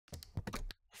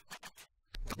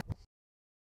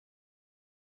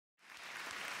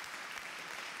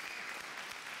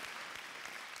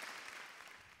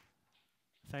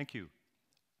Thank you.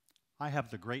 I have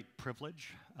the great privilege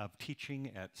of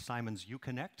teaching at Simonds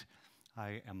U-Connect.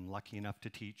 I am lucky enough to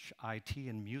teach IT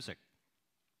and music.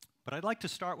 But I'd like to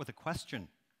start with a question.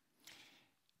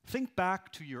 Think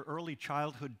back to your early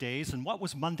childhood days and what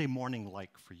was Monday morning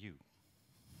like for you?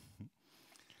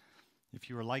 If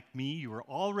you were like me, you were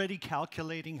already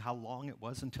calculating how long it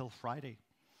was until Friday.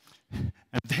 And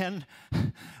then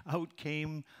out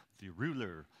came the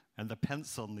ruler and the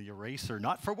pencil and the eraser,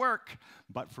 not for work,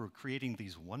 but for creating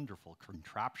these wonderful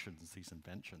contraptions, these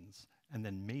inventions, and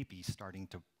then maybe starting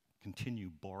to continue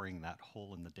boring that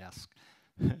hole in the desk.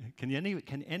 Can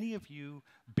any of you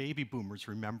baby boomers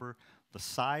remember the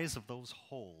size of those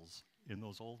holes in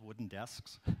those old wooden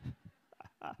desks?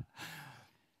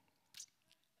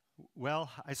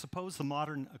 Well, I suppose the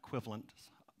modern equivalence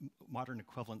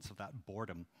of that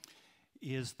boredom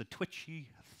is the twitchy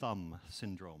thumb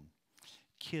syndrome.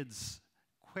 Kids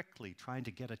quickly trying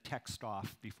to get a text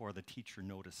off before the teacher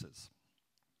notices.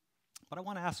 But I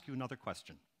want to ask you another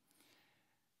question.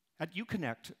 At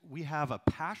U-Connect, we have a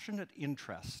passionate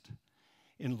interest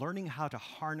in learning how to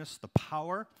harness the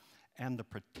power and the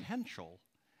potential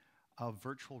of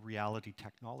virtual reality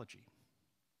technology.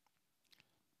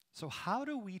 So how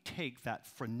do we take that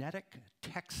frenetic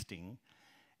texting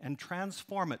and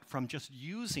transform it from just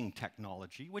using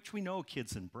technology, which we know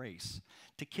kids embrace,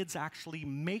 to kids actually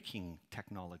making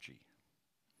technology?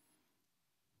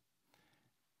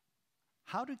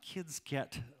 How do kids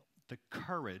get the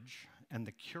courage and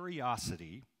the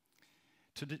curiosity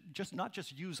to not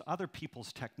just use other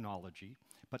people's technology,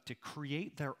 but to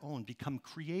create their own, become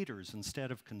creators instead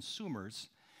of consumers,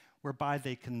 whereby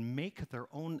they can make their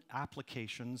own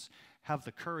applications, have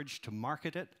the courage to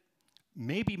market it,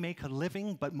 maybe make a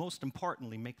living, but most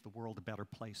importantly, make the world a better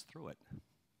place through it?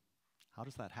 How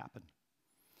does that happen?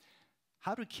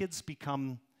 How do kids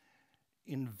become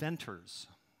inventors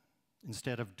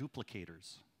instead of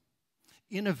duplicators?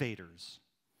 Innovators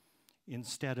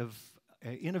instead of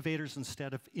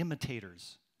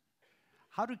imitators?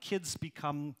 How do kids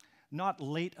become not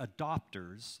late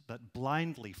adopters that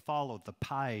blindly follow the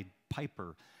Pied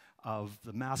Piper of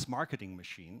the mass marketing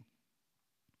machine,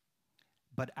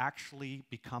 but actually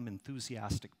become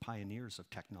enthusiastic pioneers of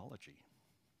technology?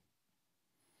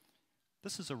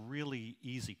 This is a really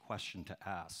easy question to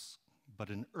ask, but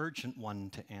an urgent one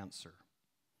to answer,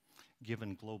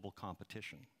 given global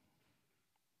competition.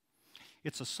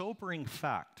 It's a sobering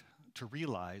fact to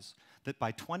realize that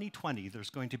by 2020, there's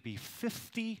going to be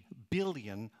 50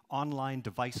 billion online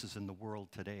devices in the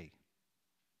world today.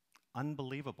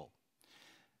 Unbelievable.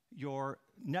 Your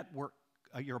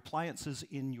appliances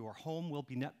in your home will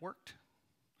be networked.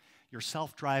 Your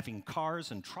self-driving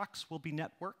cars and trucks will be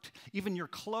networked. Even your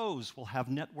clothes will have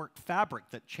networked fabric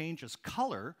that changes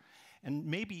color and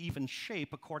maybe even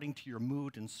shape according to your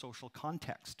mood and social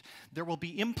context. There will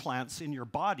be implants in your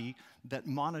body that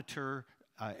monitor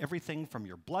everything from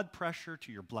your blood pressure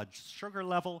to your blood sugar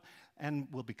level, and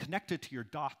will be connected to your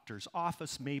doctor's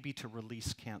office, maybe to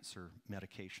release cancer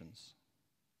medications.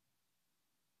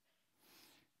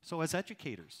 So as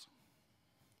educators,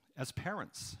 as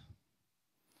parents,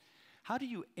 how do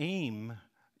you aim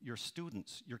your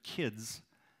students, your kids,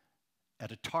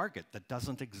 at a target that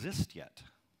doesn't exist yet?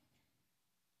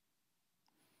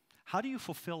 How do you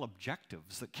fulfill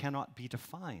objectives that cannot be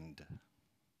defined?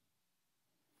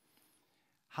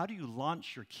 How do you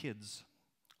launch your kids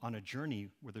on a journey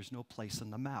where there's no place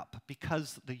in the map?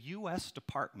 Because the US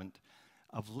Department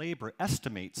of Labor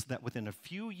estimates that within a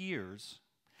few years,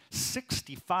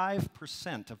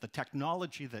 65% of the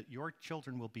technology that your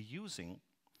children will be using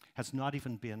has not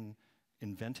even been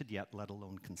invented yet, let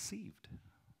alone conceived.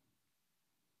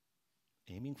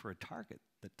 Aiming for a target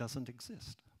that doesn't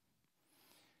exist.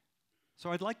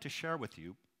 So I'd like to share with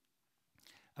you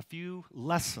a few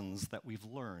lessons that we've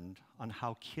learned on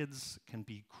how kids can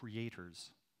be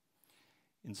creators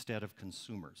instead of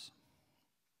consumers.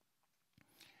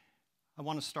 I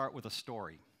want to start with a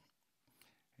story.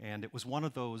 And it was one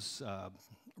of those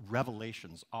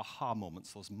revelations, aha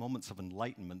moments, those moments of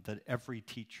enlightenment that every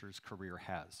teacher's career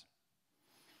has.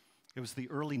 It was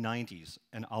the early 90s,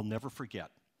 and I'll never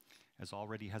forget, as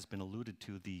already has been alluded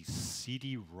to, the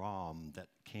CD-ROM that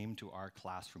came to our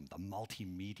classroom, the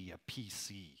multimedia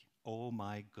PC. Oh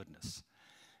my goodness.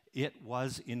 It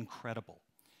was incredible.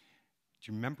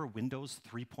 Do you remember Windows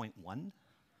 3.1?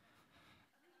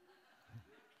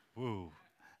 Woo.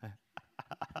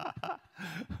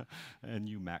 And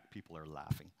you Mac people are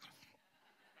laughing.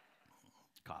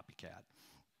 Copycat.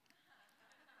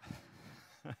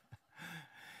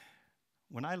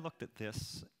 When I looked at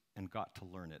this and got to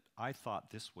learn it, I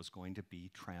thought this was going to be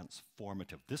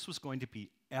transformative. This was going to be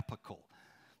epical.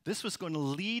 This was going to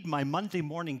lead my Monday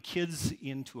morning kids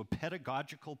into a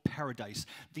pedagogical paradise.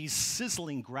 These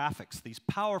sizzling graphics, these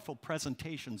powerful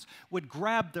presentations would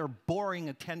grab their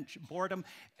boredom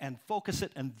and focus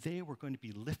it, and they were going to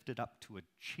be lifted up to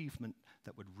achievement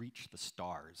that would reach the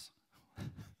stars.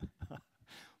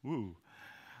 Woo.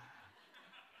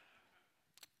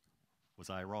 Was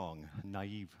I wrong?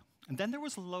 Naive. And then there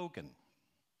was Logan.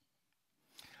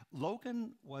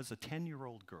 Logan was a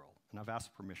 10-year-old girl, and I've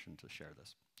asked permission to share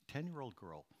this. 10-year-old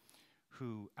girl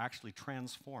who actually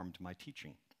transformed my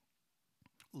teaching.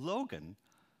 Logan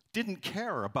didn't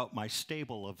care about my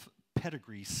stable of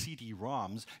pedigree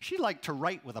CD-ROMs. She liked to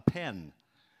write with a pen,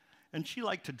 and she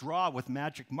liked to draw with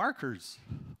magic markers.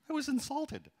 I was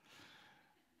insulted.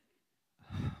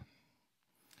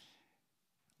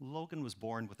 Logan was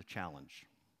born with a challenge.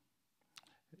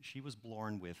 She was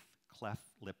born with cleft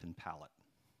lip and palate.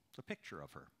 It's a picture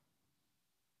of her.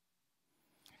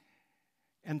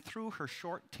 And through her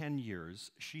short 10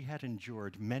 years, she had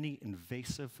endured many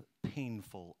invasive,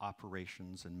 painful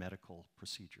operations and medical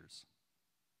procedures.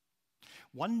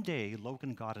 One day,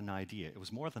 Logan got an idea. It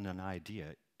was more than an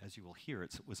idea. As you will hear,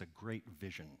 it was a great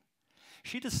vision.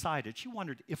 She decided, she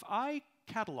wondered, if I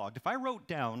wrote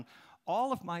down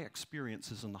all of my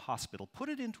experiences in the hospital, put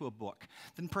it into a book,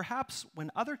 then perhaps when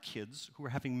other kids who are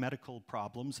having medical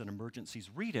problems and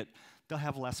emergencies read it, they'll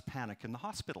have less panic in the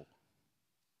hospital.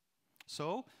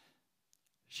 So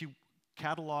she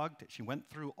cataloged, she went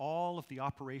through all of the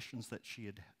operations that she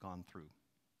had gone through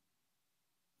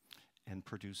and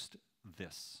produced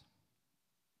this,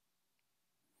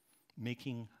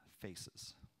 making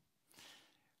faces.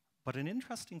 But an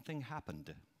interesting thing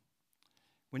happened.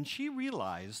 When she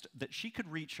realized that she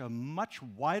could reach a much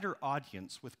wider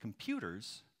audience with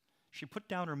computers, she put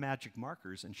down her magic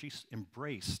markers and she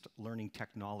embraced learning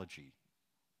technology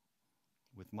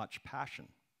with much passion.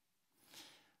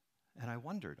 And I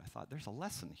wondered, I thought, there's a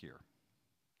lesson here.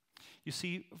 You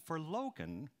see, for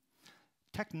Logan,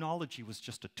 technology was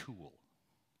just a tool.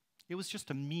 It was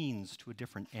just a means to a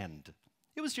different end.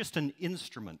 It was just an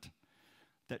instrument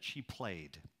that she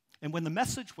played. And when the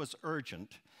message was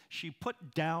urgent, she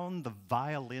put down the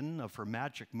violin of her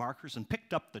magic markers and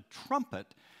picked up the trumpet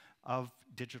of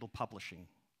digital publishing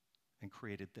and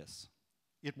created this.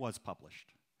 It was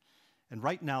published. And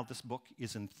right now, this book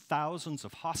is in thousands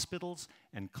of hospitals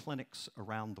and clinics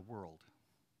around the world.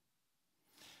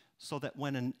 So that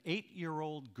when an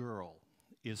 8-year-old girl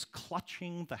is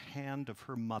clutching the hand of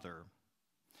her mother,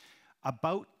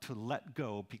 about to let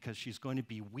go because she's going to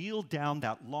be wheeled down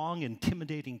that long,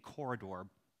 intimidating corridor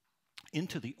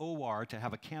into the OR to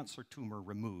have a cancer tumor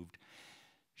removed,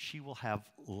 she will have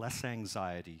less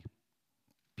anxiety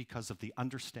because of the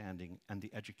understanding and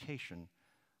the education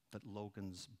that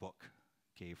Logan's book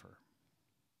gave her.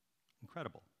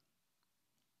 Incredible.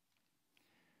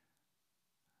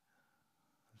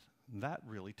 That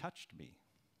really touched me.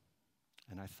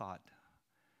 And I thought,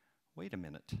 wait a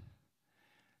minute.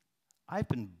 I've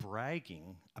been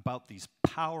bragging about these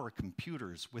power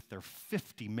computers with their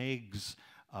 50 megs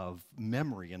of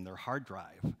memory in their hard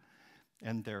drive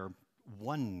and their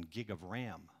 1 gig of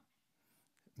RAM.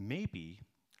 Maybe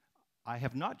I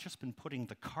have not just been putting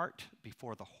the cart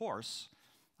before the horse,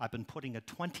 I've been putting a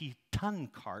 20-ton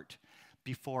cart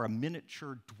before a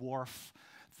miniature dwarf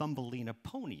Thumbelina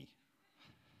pony.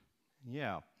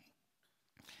 Yeah.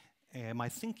 And my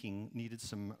thinking needed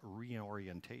some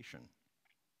reorientation.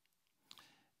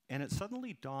 And it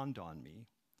suddenly dawned on me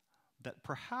that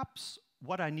perhaps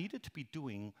what I needed to be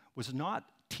doing was not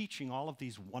teaching all of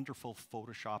these wonderful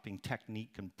photoshopping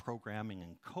technique and programming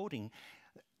and coding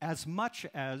as much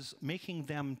as making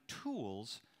them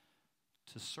tools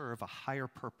to serve a higher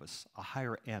purpose, a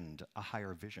higher end, a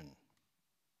higher vision.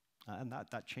 And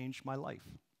that changed my life.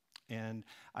 And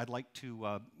I'd like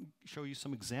to show you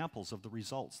some examples of the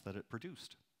results that it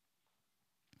produced.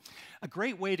 A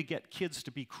great way to get kids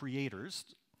to be creators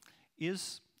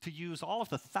is to use all of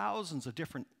the thousands of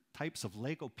different types of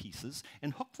Lego pieces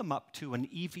and hook them up to an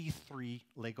EV3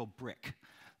 Lego brick.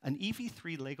 An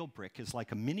EV3 Lego brick is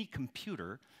like a mini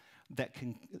computer that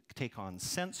can take on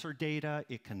sensor data.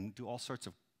 It can do all sorts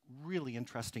of really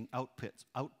interesting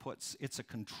outputs. It's a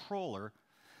controller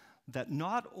that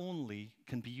not only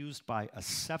can be used by a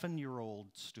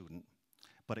 7-year-old student,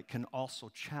 but it can also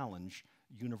challenge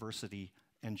university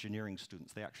engineering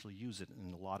students. They actually use it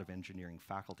in a lot of engineering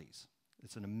faculties.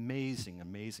 It's an amazing,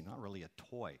 not really a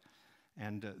toy.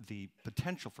 And the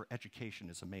potential for education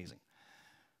is amazing.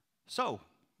 So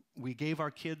we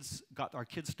got our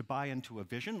kids to buy into a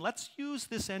vision. Let's use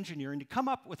this engineering to come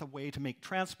up with a way to make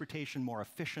transportation more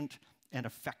efficient and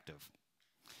effective.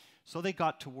 So they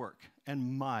got to work,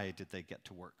 and my, did they get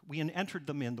to work. We entered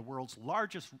them in the world's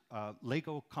largest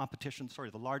Lego competition,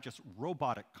 the largest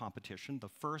robotic competition, the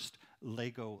first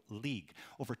Lego League.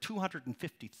 Over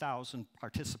 250,000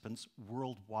 participants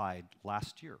worldwide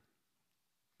last year.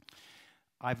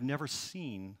 I've never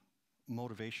seen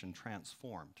motivation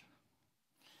transformed.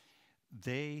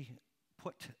 They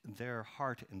put their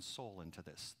heart and soul into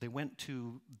this. They went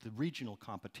to the regional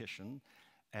competition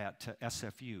at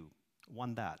SFU,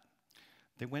 won that.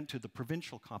 They went to the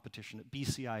provincial competition at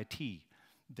BCIT.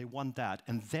 They won that.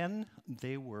 And then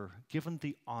they were given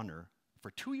the honor for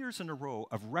 2 years in a row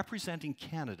of representing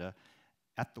Canada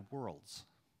at the Worlds.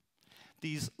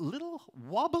 These little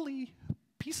wobbly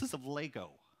pieces of Lego,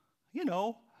 you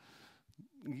know,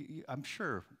 I'm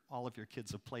sure all of your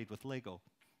kids have played with Lego.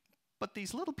 But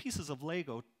these little pieces of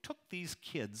Lego took these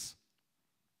kids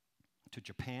to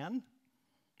Japan,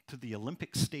 to the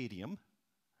Olympic Stadium.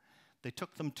 They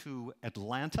took them to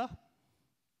Atlanta,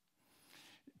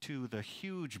 to the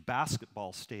huge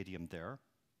basketball stadium there,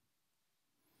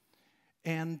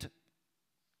 and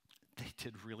they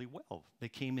did really well. They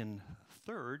came in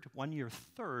third, 1 year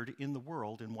third in the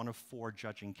world in one of 4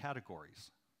 judging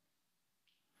categories.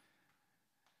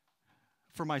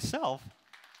 For myself,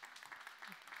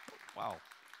 wow.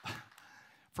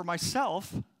 For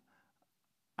myself,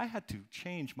 I had to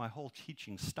change my whole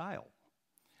teaching style.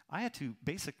 I had to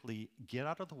basically get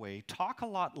out of the way, talk a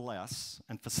lot less,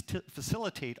 and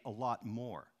facilitate a lot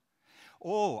more.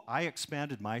 Oh, I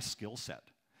expanded my skill set.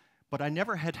 But I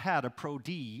never had a Pro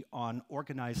D on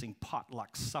organizing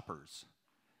potluck suppers.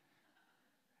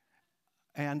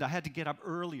 And I had to get up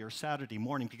earlier Saturday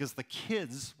morning because the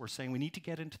kids were saying, we need to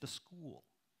get into the school.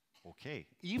 Okay,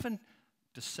 even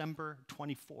December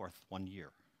 24th, 1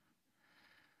 year.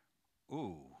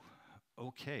 Ooh,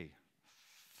 okay.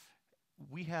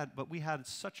 We had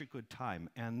such a good time,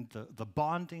 and the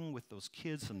bonding with those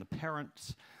kids and the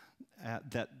parents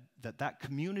that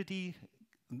community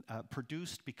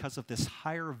produced because of this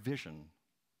higher vision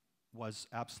was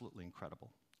absolutely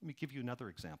incredible. Let me give you another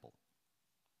example.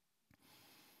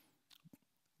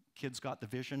 Kids got the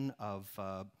vision of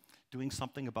doing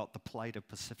something about the plight of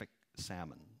Pacific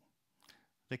salmon.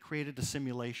 They created a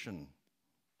simulation,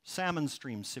 salmon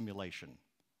stream simulation.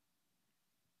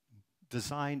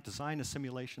 Design a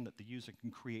simulation that the user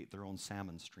can create their own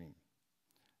salmon stream.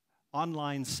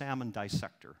 Online salmon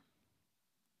dissector.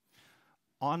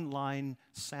 Online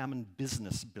salmon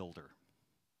business builder.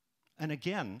 And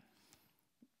again,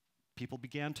 people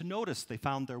began to notice. They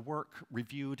found their work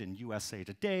reviewed in USA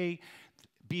Today,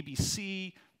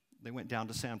 BBC. They went down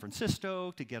to San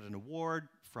Francisco to get an award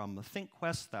from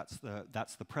ThinkQuest.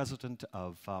 That's the president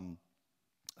of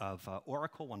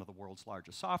Oracle, one of the world's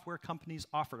largest software companies,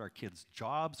 offered our kids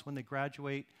jobs when they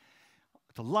graduate.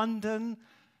 To London,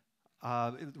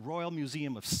 the Royal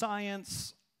Museum of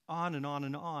Science, on and on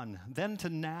and on. Then to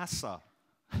NASA,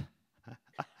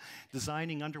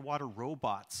 designing underwater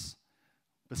robots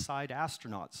beside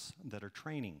astronauts that are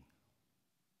training.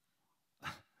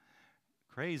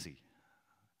 Crazy.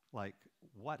 Like,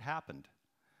 what happened?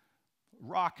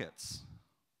 Rockets,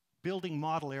 building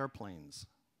model airplanes,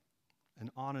 and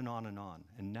on and on and on.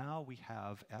 And now we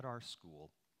have at our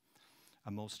school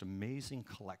a most amazing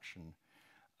collection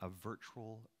of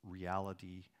virtual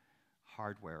reality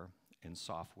hardware and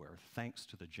software, thanks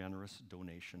to the generous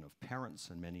donation of parents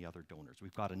and many other donors.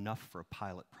 We've got enough for a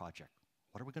pilot project.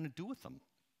 What are we going to do with them?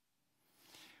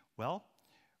 Well,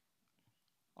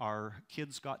 our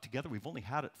kids got together. We've only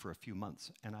had it for a few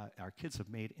months, and our kids have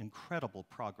made incredible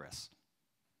progress.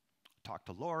 Talked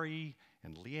to Lori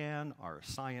and Leanne, our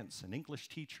science and English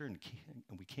teacher, and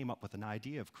we came up with an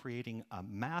idea of creating a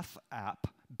math app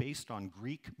based on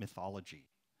Greek mythology.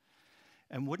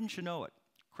 And wouldn't you know it,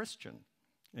 Christian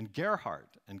and Gerhard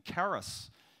and Karis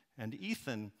and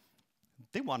Ethan,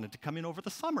 they wanted to come in over the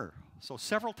summer. So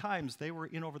several times they were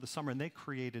in over the summer, and they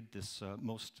created this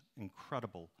most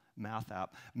incredible math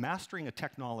app, mastering a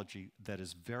technology that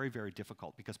is very, very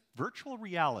difficult, because virtual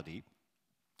reality,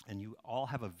 and you all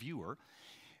have a viewer,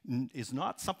 is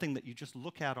not something that you just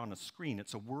look at on a screen.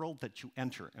 It's a world that you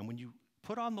enter. And when you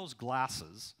put on those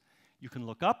glasses, you can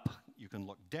look up, you can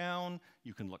look down,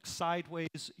 you can look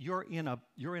sideways. You're in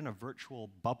a virtual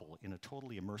bubble, in a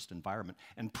totally immersed environment.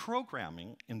 And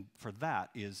programming for that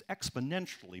is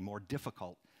exponentially more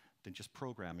difficult than just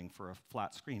programming for a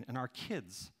flat screen. And our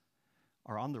kids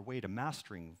are on their way to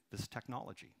mastering this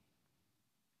technology.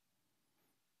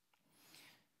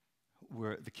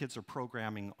 Where the kids are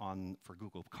programming for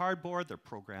Google Cardboard, they're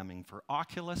programming for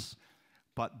Oculus,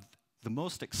 but the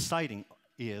most exciting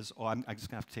is, I'm just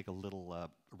gonna have to take a little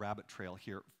rabbit trail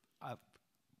here.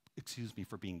 excuse me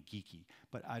for being geeky,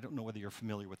 but I don't know whether you're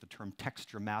familiar with the term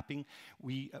texture mapping.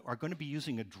 We are going to be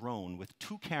using a drone with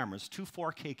two cameras, two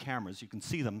 4K cameras. You can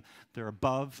see them. They're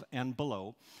above and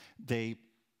below. They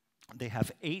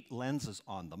have 8 lenses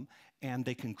on them, and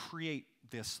they can create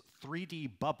this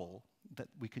 3D bubble that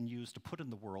we can use to put in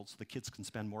the world so the kids can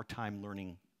spend more time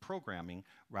learning programming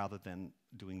rather than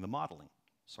doing the modeling.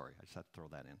 Sorry, I just had to throw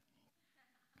that in.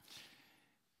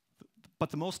 But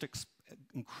the most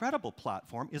incredible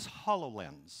platform is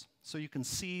HoloLens. So you can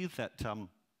see that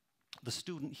the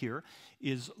student here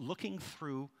is looking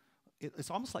through,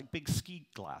 it's almost like big ski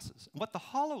glasses. And what the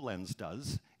HoloLens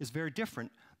does is very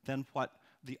different than what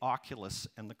the Oculus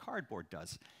and the cardboard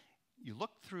does. You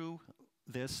look through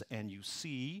this and you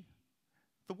see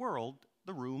the world,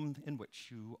 the room in which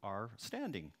you are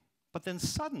standing. But then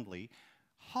suddenly,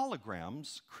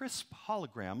 holograms, crisp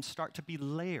holograms, start to be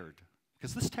layered.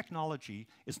 Because this technology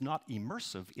is not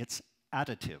immersive, it's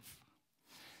additive.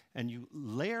 And you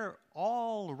layer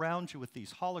all around you with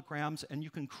these holograms, and you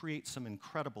can create some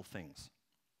incredible things.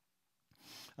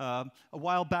 A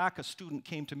while back, a student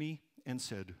came to me and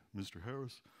said, "Mr.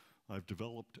 Harris, I've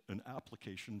developed an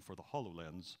application for the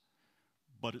HoloLens,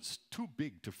 but it's too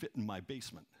big to fit in my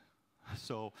basement."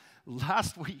 So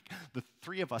last week, the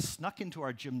 3 of us snuck into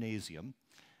our gymnasium,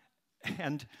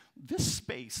 and this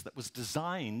space that was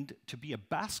designed to be a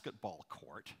basketball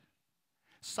court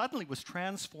suddenly was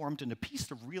transformed into a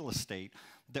piece of real estate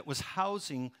that was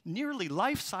housing nearly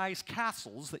life-size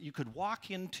castles that you could walk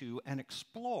into and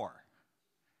explore.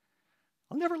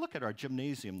 I'll never look at our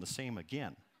gymnasium the same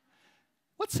again.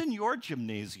 What's in your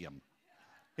gymnasium?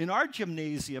 In our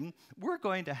gymnasium, we're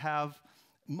going to have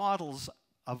models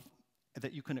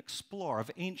that you can explore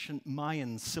of ancient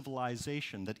Mayan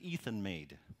civilization that Ethan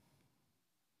made.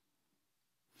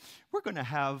 We're going to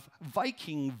have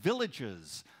Viking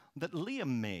villages that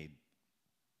Liam made.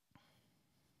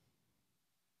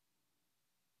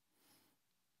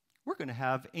 We're going to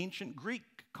have ancient Greek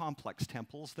complex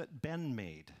temples that Ben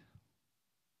made.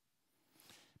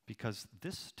 Because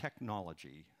this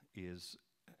technology is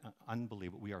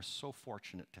unbelievable. We are so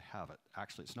fortunate to have it.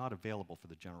 Actually, it's not available for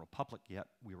the general public yet.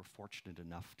 We were fortunate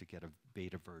enough to get a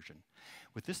beta version.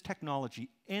 With this technology,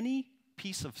 any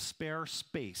piece of spare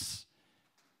space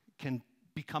can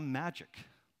become magic.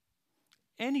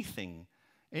 Anything,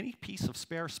 any piece of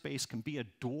spare space can be a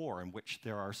door in which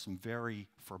there are some very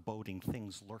foreboding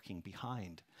things lurking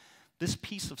behind. This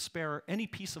piece of spare, any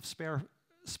piece of spare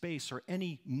space or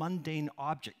any mundane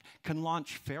object can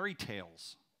launch fairy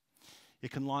tales. It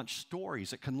can launch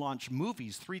stories. It can launch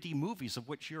movies, 3D movies of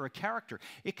which you're a character.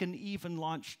 It can even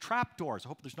launch trapdoors. I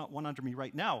hope there's not one under me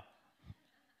right now.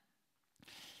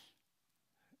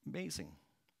 Amazing.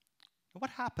 What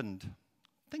happened?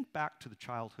 Think back to the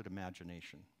childhood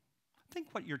imagination. Think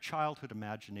what your childhood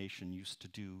imagination used to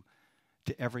do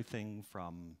to everything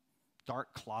from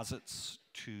dark closets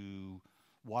to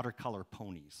watercolor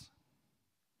ponies.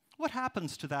 What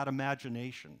happens to that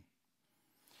imagination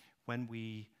when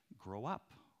we grow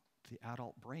up, the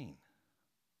adult brain?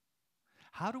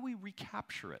 How do we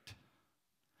recapture it?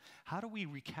 How do we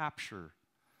recapture?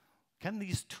 Can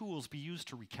these tools be used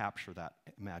to recapture that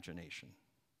imagination?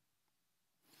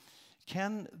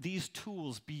 Can these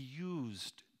tools be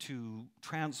used to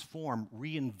transform,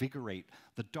 reinvigorate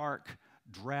the dark,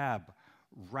 drab,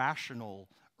 rational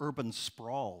urban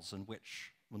sprawls in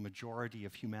which the majority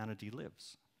of humanity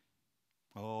lives?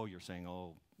 Oh, you're saying,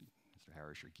 oh, Mr.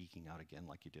 Harris, you're geeking out again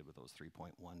like you did with those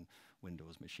 3.1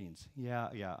 Windows machines. Yeah,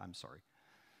 I'm sorry.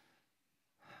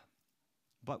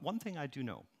 But one thing I do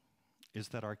know is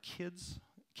that our kids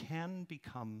can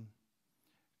become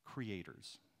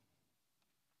creators.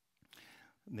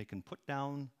 And they can put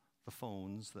down the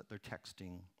phones that they're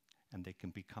texting, and they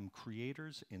can become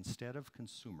creators instead of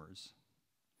consumers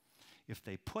if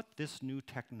they put this new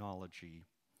technology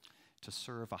to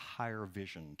serve a higher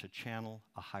vision, to channel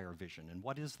a higher vision. And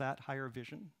what is that higher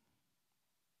vision?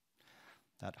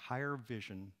 That higher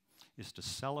vision is to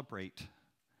celebrate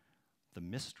the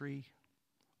mystery,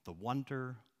 the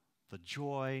wonder, the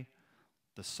joy,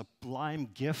 the sublime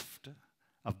gift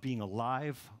of being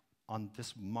alive on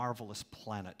this marvelous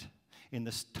planet, in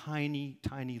this tiny,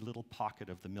 tiny little pocket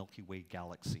of the Milky Way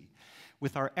galaxy,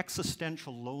 with our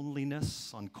existential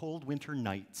loneliness on cold winter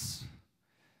nights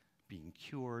being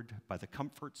cured by the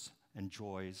comforts and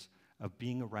joys of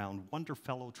being around wonder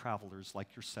fellow travelers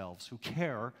like yourselves who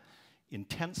care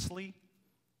intensely,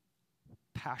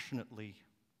 passionately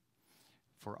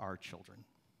for our children.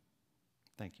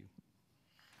 Thank you.